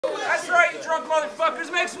right, you drunk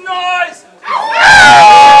motherfuckers. Make some noise.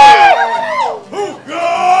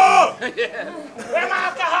 Yeah. Where my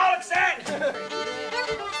alcoholics at?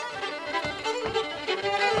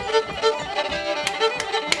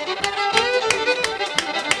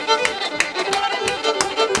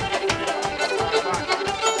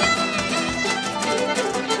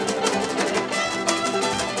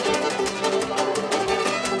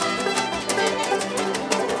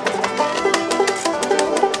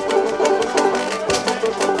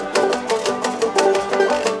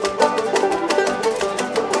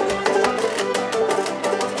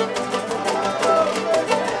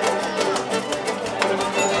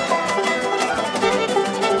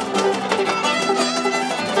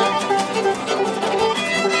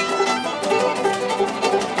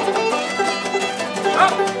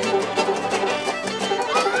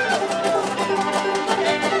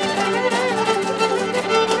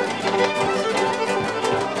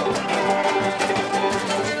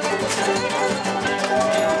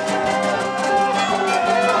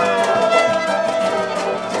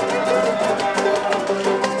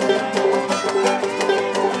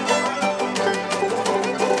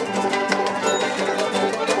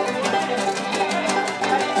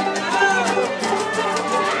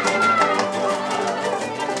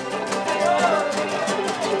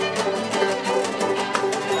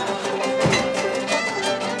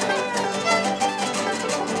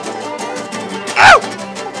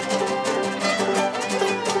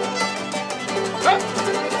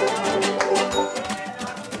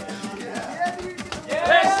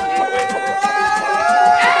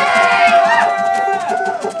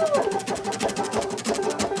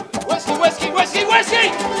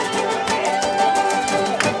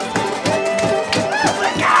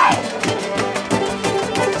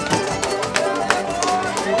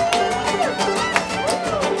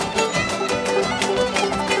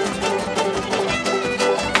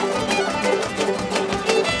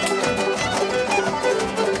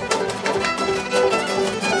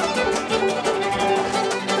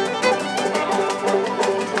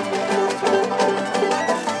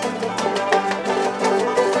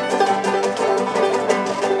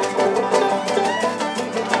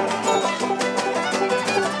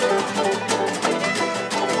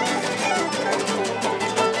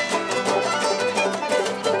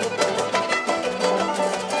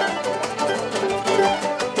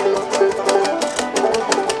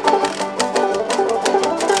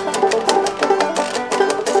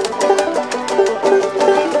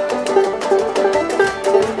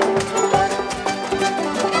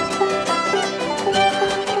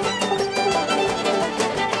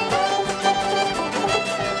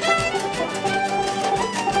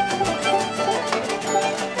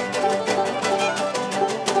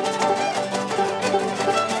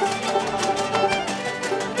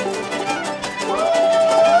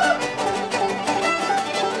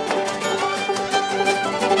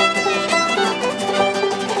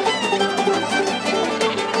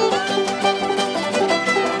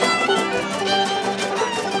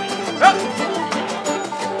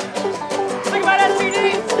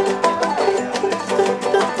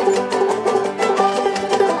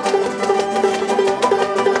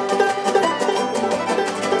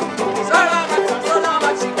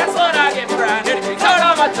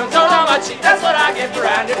 That's what I get for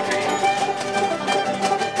riding the creek.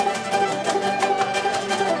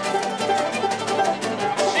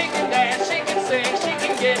 She can dance, she can sing, she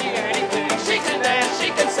can get you anything. She can dance, she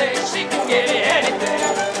can sing, she can get you anything.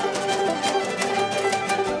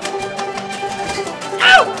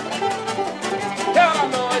 Ow! Come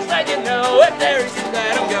on, boys, let you know if there isn't,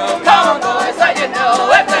 let 'em go. Come on, boys, let you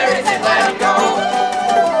know if there isn't, let 'em go.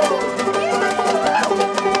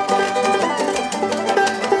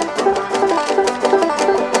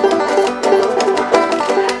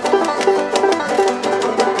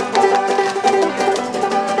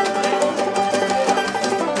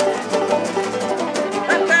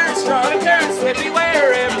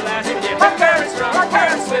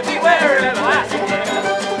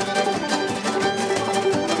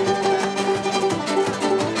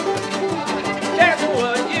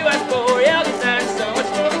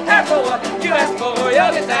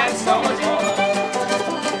 You'll get that so much more.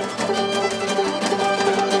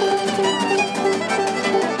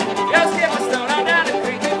 Just get my stone on down the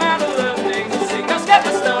creek, you might love things you see. Just get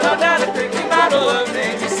my stone on down the creek, you might love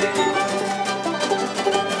things you see.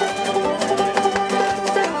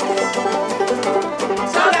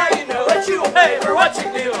 So now you know that you will pay for what you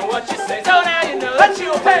do and what you say. So now you know that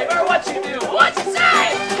you will pay for what you do and what you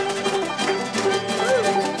say.